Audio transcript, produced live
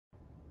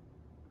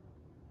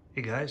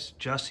Hey guys,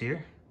 Just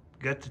here.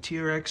 Got the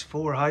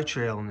Trx4 High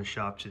Trail in the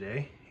shop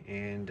today,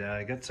 and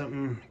I got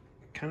something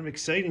kind of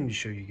exciting to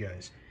show you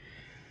guys.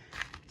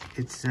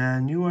 It's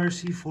a new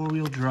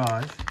RC4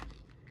 drive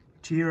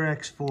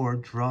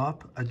Trx4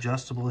 drop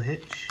adjustable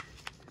hitch.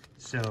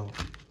 So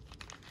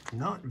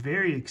not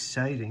very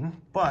exciting,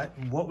 but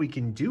what we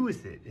can do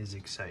with it is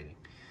exciting.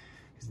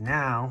 Because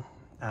now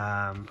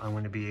I'm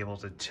going to be able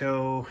to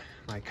tow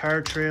my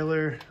car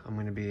trailer. I'm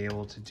going to be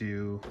able to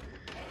do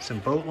some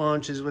boat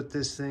launches with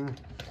this thing.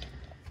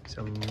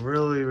 So I'm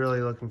really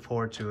looking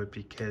forward to it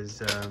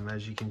because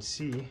as you can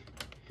see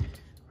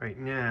right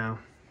now,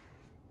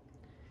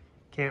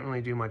 can't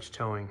really do much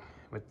towing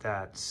with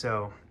that.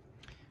 So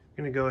I'm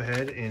gonna go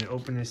ahead and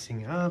open this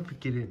thing up,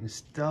 get it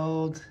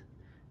installed,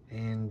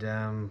 and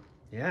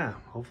yeah,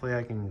 hopefully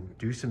I can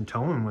do some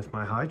towing with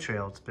my high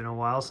trail. It's been a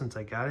while since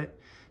I got it,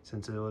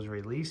 since it was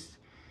released,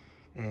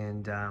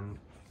 and I'm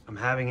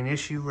having an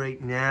issue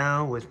right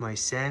now with my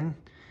Sen.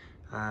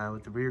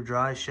 With the rear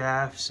drive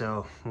shaft,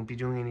 so won't be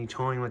doing any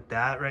towing with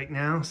that right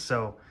now.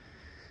 So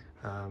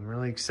I'm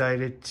really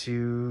excited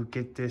to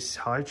get this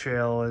high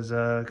trail as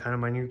kind of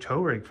my new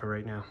tow rig for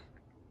right now.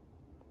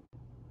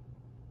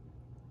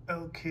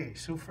 Okay,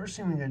 so first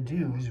thing we're gonna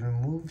do is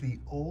remove the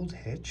old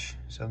hitch.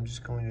 So I'm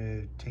just going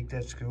to take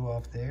that screw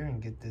off there and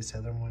get this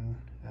other one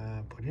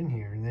put in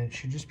here, and then it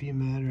should just be a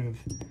matter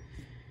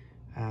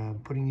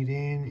of putting it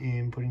in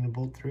and putting the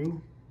bolt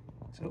through.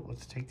 So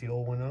let's take the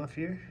old one off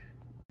here.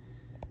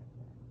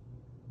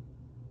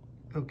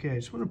 Okay, I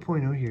just want to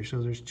point out here,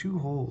 so there's two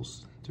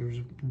holes.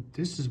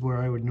 This is where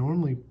I would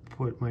normally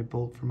put my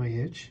bolt for my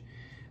hitch.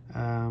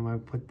 I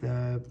put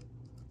the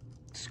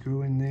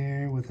screw in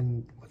there with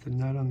a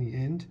nut on the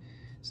end,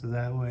 so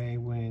that way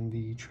when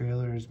the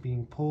trailer is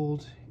being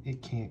pulled,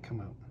 it can't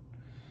come out.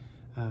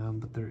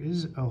 But there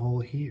is a hole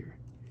here.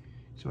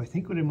 So I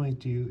think what I might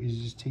do is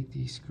just take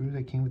the screw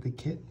that came with the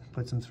kit,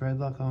 put some thread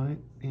lock on it,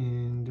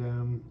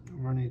 and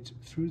run it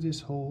through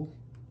this hole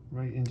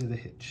right into the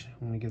hitch.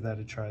 I'm going to give that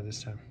a try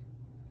this time.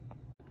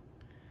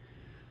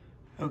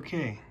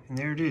 Okay, and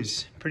there it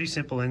is. Pretty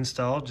simple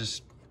install,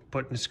 just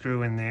putting a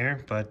screw in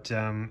there, but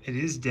it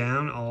is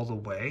down all the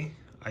way.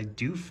 I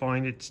do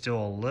find it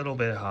still a little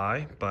bit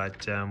high,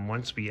 but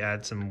once we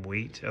add some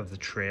weight of the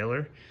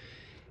trailer,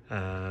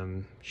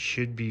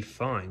 should be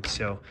fine.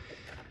 So,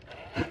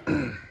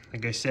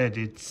 like I said,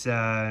 it's,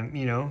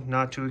 you know,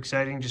 not too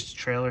exciting, just a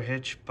trailer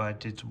hitch,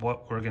 but it's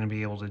what we're going to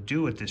be able to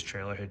do with this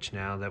trailer hitch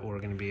now that we're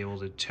going to be able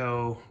to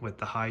tow with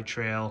the high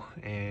trail.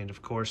 And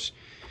of course,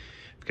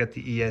 we've got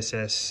the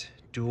ESS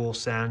dual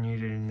sound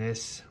unit in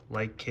this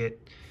light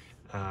kit,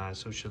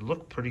 so it should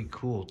look pretty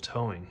cool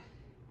towing.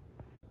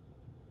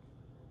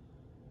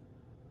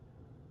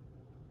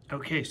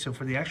 Okay, so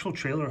for the actual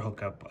trailer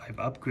hookup, I've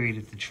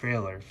upgraded the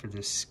trailer for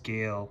this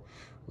scale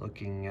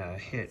looking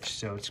hitch,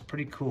 so it's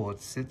pretty cool.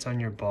 It sits on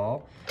your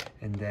ball,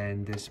 and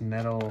then this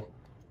metal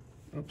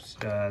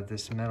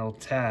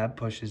tab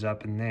pushes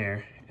up in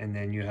there, and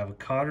then you have a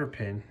cotter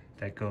pin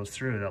that goes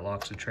through that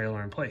locks the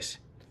trailer in place.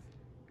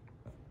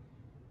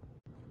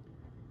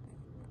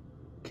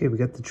 Okay, we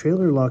got the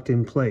trailer locked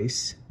in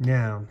place.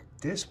 Now,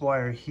 this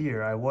wire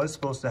here, I was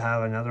supposed to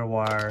have another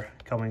wire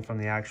coming from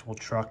the actual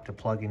truck to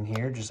plug in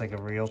here, just like a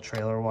real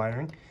trailer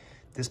wiring.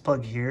 This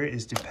plug here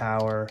is to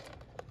power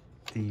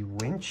the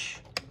winch.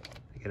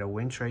 I get a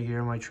winch right here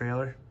in my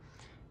trailer.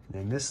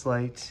 And then this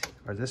light,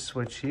 or this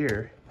switch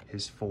here,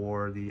 is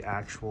for the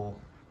actual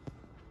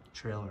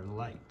trailer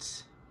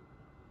lights.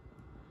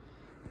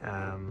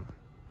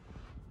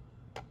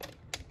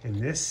 And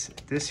this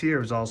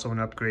here is also an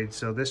upgrade.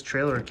 So this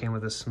trailer came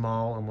with a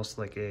small, almost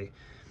like a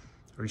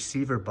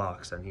receiver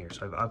box on here.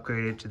 So I've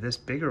upgraded to this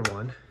bigger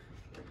one.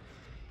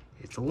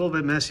 It's a little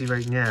bit messy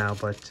right now,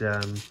 but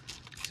so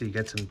you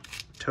got some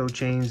tow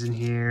chains in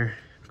here.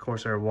 Of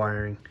course, our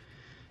wiring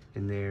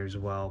in there as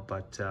well.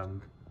 But a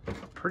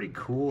pretty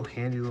cool,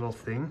 handy little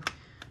thing.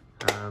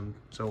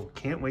 So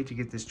can't wait to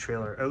get this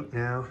trailer out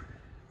now.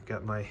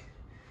 Got my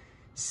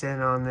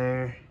Sen on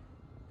there,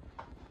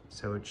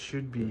 so it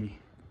should be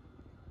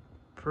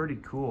pretty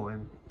cool.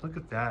 And look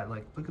at that,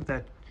 like, look at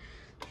that,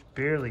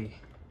 barely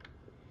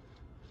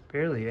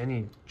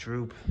any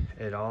droop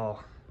at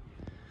all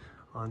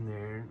on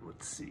there.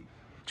 Let's see,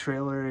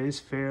 trailer is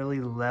fairly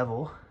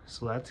level,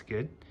 so that's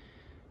good.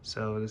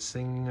 So this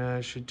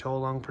thing should tow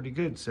along pretty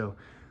good. So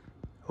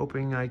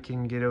hoping I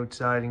can get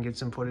outside and get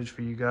some footage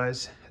for you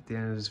guys at the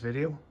end of this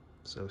video,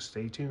 so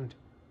stay tuned.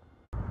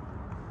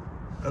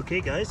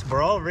 Okay guys,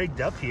 we're all rigged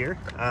up here,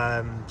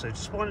 so I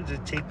just wanted to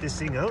take this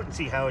thing out and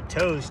see how it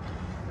tows.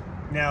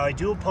 Now, I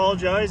do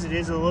apologize, it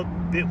is a little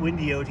bit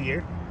windy out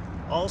here.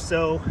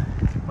 Also,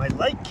 my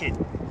light kit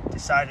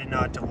decided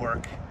not to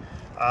work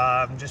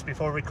just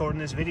before recording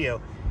this video.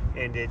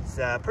 And it's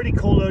pretty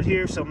cold out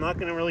here, so I'm not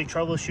gonna really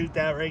troubleshoot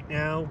that right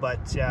now,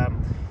 but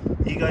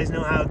you guys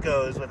know how it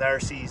goes with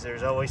RCs,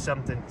 there's always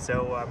something.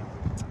 So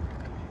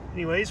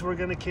anyways, we're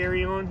gonna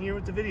carry on here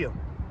with the video.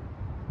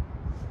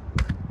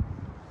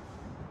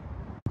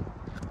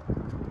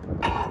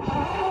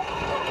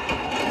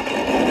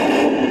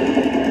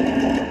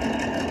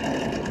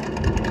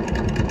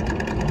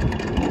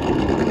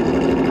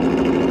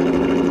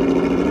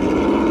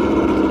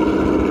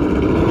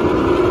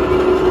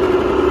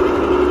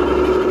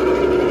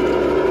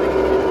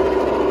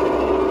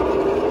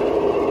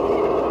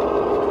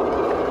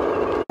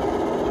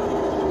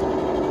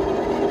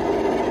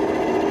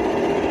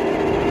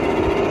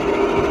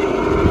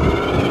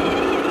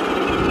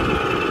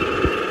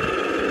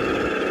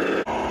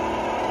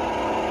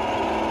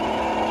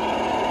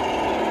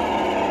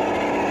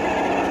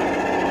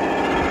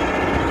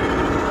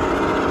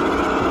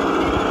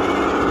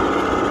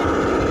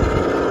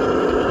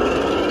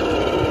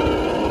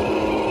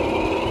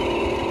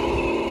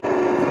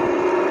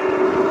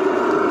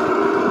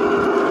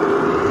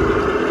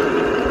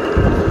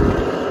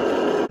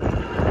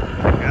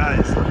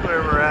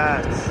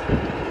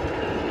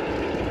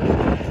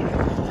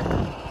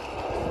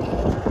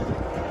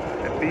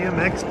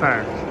 X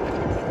Park.